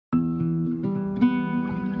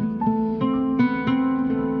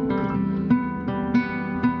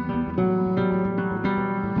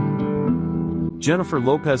Jennifer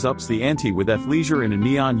Lopez ups the ante with athleisure in a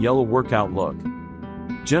neon yellow workout look.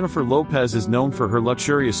 Jennifer Lopez is known for her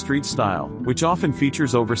luxurious street style, which often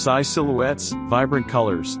features oversized silhouettes, vibrant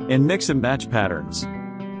colors, and mix-and-match patterns.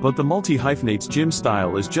 But the multi-hyphenates gym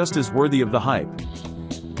style is just as worthy of the hype.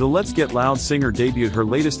 The Let's Get Loud singer debuted her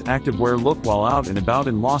latest activewear look while out and about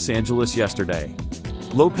in Los Angeles yesterday.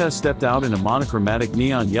 Lopez stepped out in a monochromatic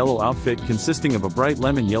neon yellow outfit consisting of a bright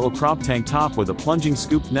lemon yellow crop tank top with a plunging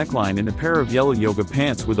scooped neckline and a pair of yellow yoga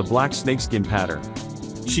pants with a black snakeskin pattern.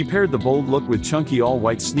 She paired the bold look with chunky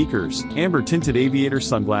all-white sneakers, amber-tinted aviator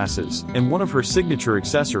sunglasses, and one of her signature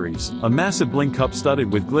accessories, a massive bling cup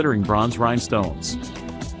studded with glittering bronze rhinestones.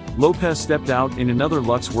 Lopez stepped out in another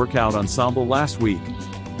luxe workout ensemble last week.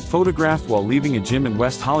 Photographed while leaving a gym in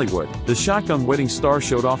West Hollywood, the shotgun wedding star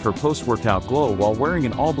showed off her post-workout glow while wearing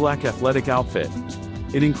an all-black athletic outfit.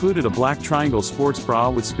 It included a black triangle sports bra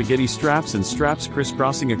with spaghetti straps and straps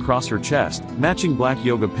crisscrossing across her chest, matching black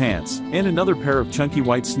yoga pants, and another pair of chunky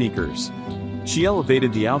white sneakers. She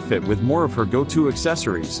elevated the outfit with more of her go-to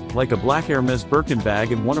accessories, like a black Hermès Birkin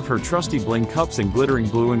bag and one of her trusty bling cups in glittering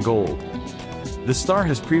blue and gold. The star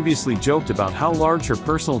has previously joked about how large her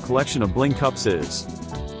personal collection of bling cups is.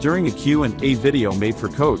 During a Q&A video made for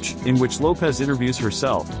Coach, in which Lopez interviews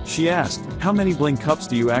herself, she asked, "How many bling cups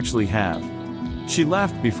do you actually have?" She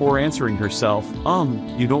laughed before answering herself,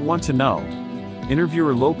 "You don't want to know."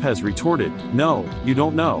 Interviewer Lopez retorted, "No, you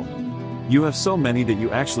don't know. You have so many that you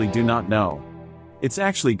actually do not know. It's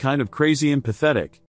actually kind of crazy and pathetic."